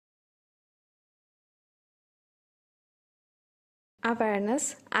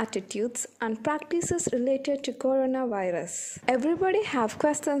Awareness, attitudes, and practices related to coronavirus. Everybody have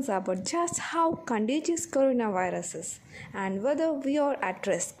questions about just how contagious coronavirus is and whether we are at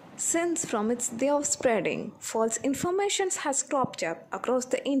risk. Since from its day of spreading, false information has cropped up across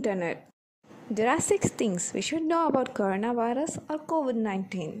the internet. There are 6 things we should know about coronavirus or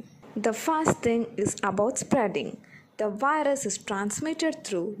COVID-19. The first thing is about spreading. The virus is transmitted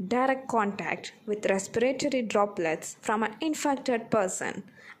through direct contact with respiratory droplets from an infected person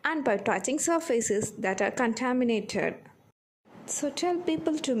and by touching surfaces that are contaminated. So tell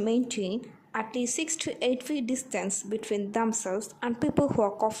people to maintain at least 6 to 8 feet distance between themselves and people who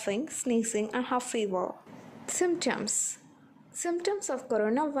are coughing, sneezing and have fever. Symptoms of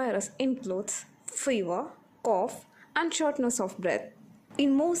coronavirus includes fever, cough and shortness of breath.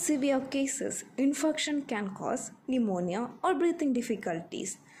 In more severe cases, infection can cause pneumonia or breathing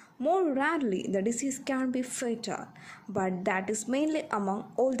difficulties. More rarely, the disease can be fatal, but that is mainly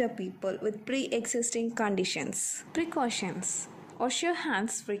among older people with pre-existing conditions. Precautions: wash your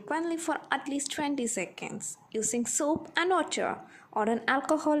hands frequently for at least 20 seconds using soap and water or an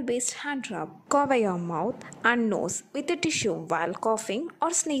alcohol-based hand rub. Cover your mouth and nose with a tissue while coughing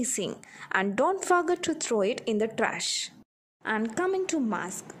or sneezing, and don't forget to throw it in the trash. And coming to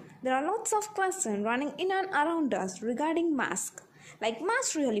mask, there are lots of questions running in and around us regarding mask. Like,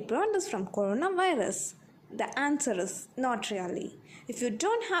 masks really prevent us from coronavirus? The answer is not really. If you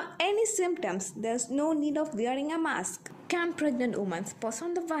don't have any symptoms, there's no need of wearing a mask. Can pregnant women pass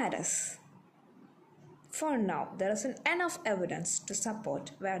on the virus? For now, there isn't enough evidence to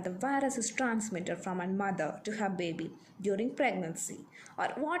support where the virus is transmitted from a mother to her baby during pregnancy or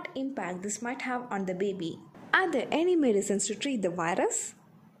what impact this might have on the baby. Are there any medicines to treat the virus?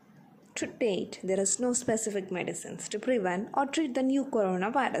 To date, there is no specific medicines to prevent or treat the new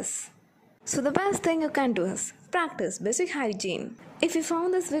coronavirus. So the best thing you can do is practice basic hygiene. If you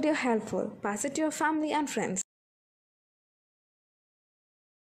found this video helpful, pass it to your family and friends.